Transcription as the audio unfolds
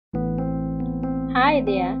Hi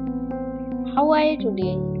there, how are you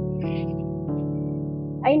today?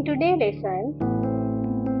 In today's lesson,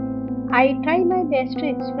 I try my best to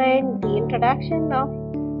explain the introduction of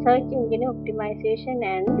search engine optimization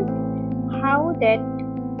and how that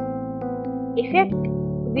affect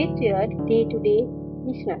with your day-to-day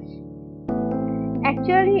business.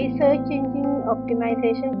 Actually, search engine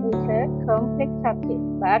optimization is a complex subject,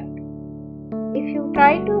 but if you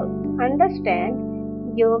try to understand,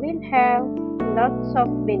 you will have lots of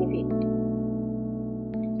benefit.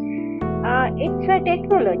 It's a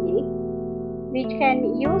technology which can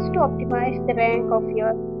use to optimize the rank of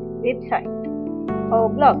your website or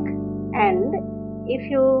blog, and if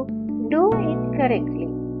you do it correctly,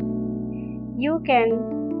 you can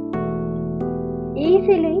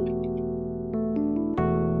easily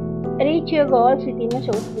reach your goals within a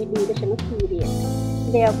short duration of period.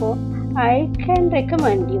 Therefore, I can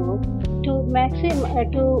recommend you to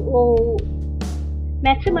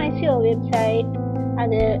maximize your website.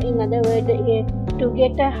 In other words, to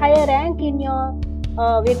get a higher rank in your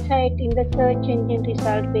website in the search engine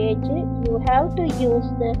result page, you have to use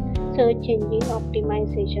the search engine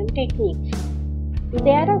optimization techniques.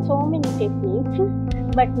 There are so many techniques,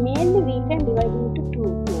 but mainly we can divide into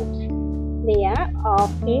two groups. They are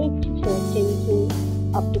off-page search engine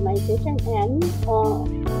optimization and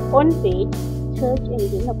on-page search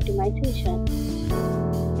engine optimization.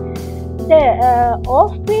 The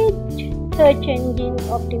off-page search engine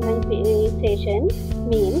optimization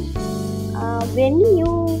means when you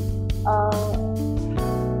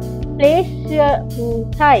place your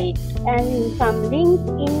site and some links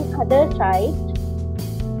in other sites,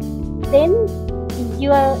 then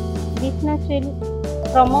your business will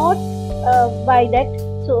promote by that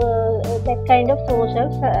kind of social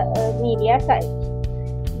media sites.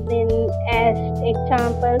 Then as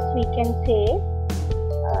examples we can say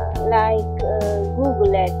like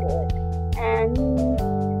Google AdWords and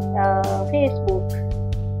Facebook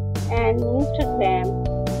and Instagram,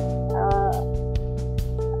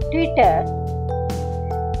 Twitter,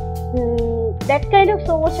 that kind of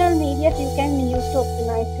social media you can use to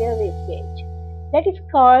optimize your web page. That is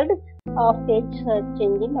called off-page search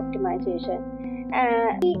engine optimization.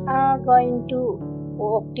 We are going to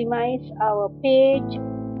optimize our page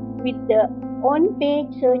with the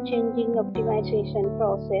on-page search engine optimization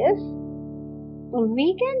process.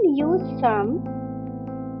 We can use some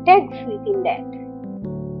tags within that.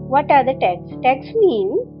 What are the tags? Tags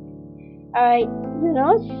mean,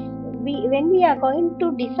 when we are going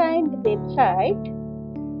to design the website,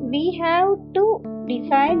 we have to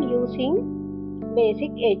design using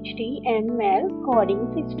basic HTML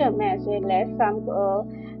coding system as well as some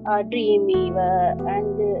Dreamweaver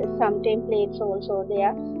and some templates also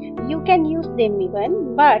there. You can use them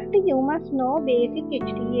even, but you must know basic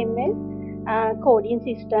HTML coding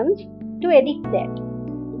systems to edit that.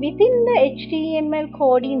 Within the HTML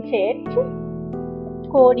coding sets,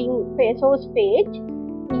 coding source page,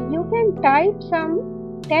 you can type some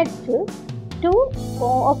tags to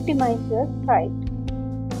optimize your site,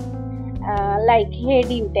 like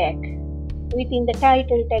heading tag. Within the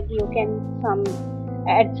title tag, you can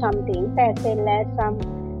add some things as well as some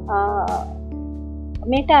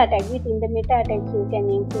meta tag. Within the meta tags, you can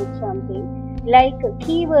include something like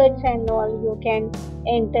keywords and all. You can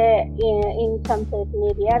enter in some certain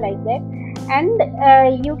area like that, and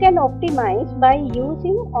you can optimize by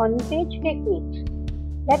using on-page techniques.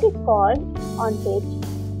 That is called on-page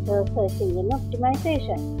search engine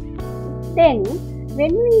optimization. Then,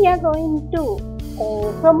 when we are going to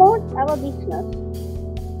promote our business,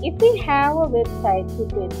 if we have a website,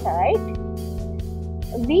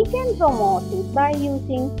 we can promote it by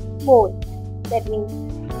using both. That means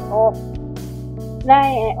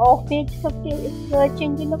off-page search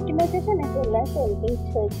engine optimization as well as on-page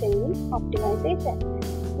search engine optimization.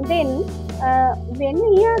 Then, when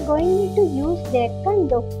we are going to use that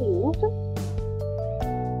kind of things,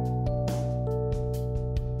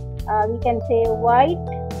 we can say white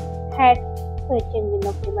hat search engine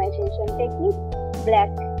optimization technique, black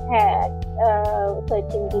hat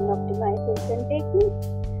search engine optimization technique,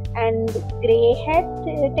 and gray hat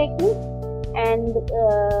technique, and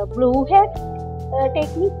blue hat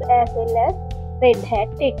techniques as well as red hat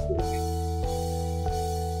technique.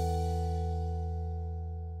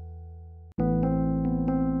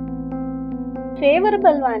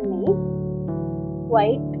 Favorable one is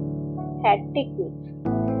white hat techniques.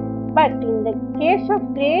 But in the case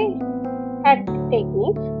of grey hat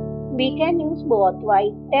techniques, we can use both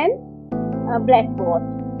white and black both.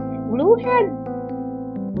 Blue hat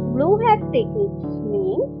techniques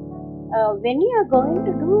means when you are going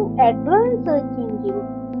to do advanced search engine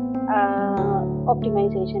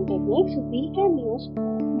optimization techniques, we can use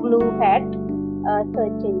blue hat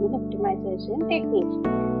search engine optimization techniques,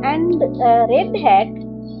 and red hat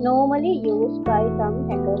normally used by some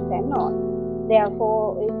hackers and all.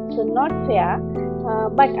 Therefore, it's not fair,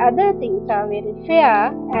 but other things are very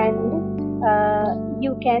fair, and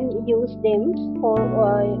you can use them for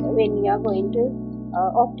when you are going to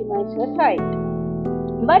optimize your site.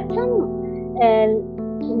 But some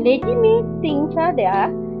legitimate things are there,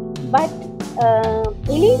 but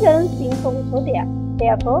illegal things also there.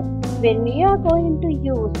 Therefore, when you are going to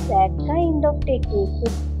use that kind of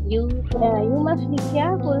techniques, you must be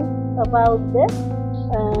careful about the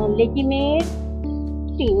legitimate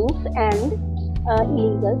things and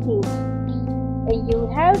illegal things. You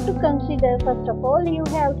have to consider, first of all, you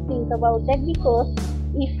have to think about that, because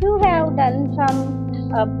if you have done some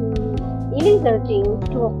illegal things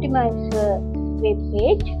to optimize the web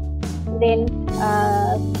page, then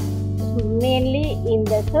mainly in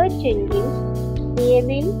the search engines, they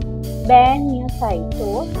will ban your site,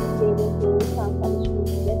 so they will give some punishment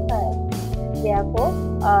to your site. Therefore,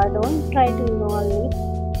 don't try to involve with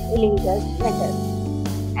illegal methods.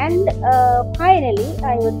 And finally,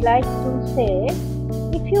 I would like to say,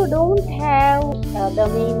 if you don't have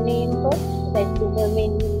domain name first, that's the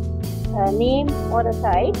domain name or the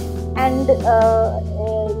site, and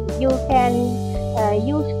you can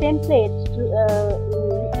use templates to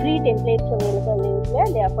free templates available everywhere.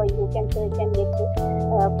 Therefore, you can search and get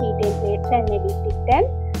free templates and edit it and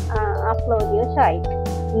upload your site.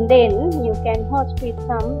 Then you can host with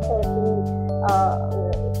some certain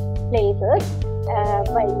places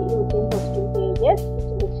by using hosting pages,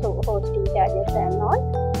 so hosting charges and all.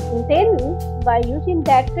 And then by using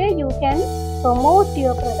that way, you can promote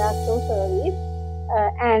your product or service,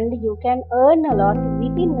 and you can earn a lot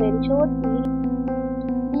within a very short period.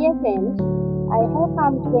 Dear friends, I have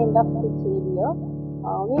come to the end of this video.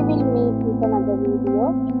 We will meet with another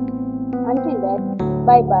video. Until then,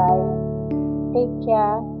 bye bye. Take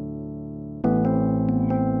care.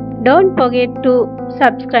 Don't forget to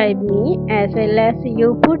subscribe me, as well as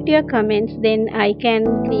you put your comments, then I can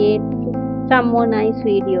create some more nice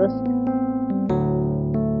videos.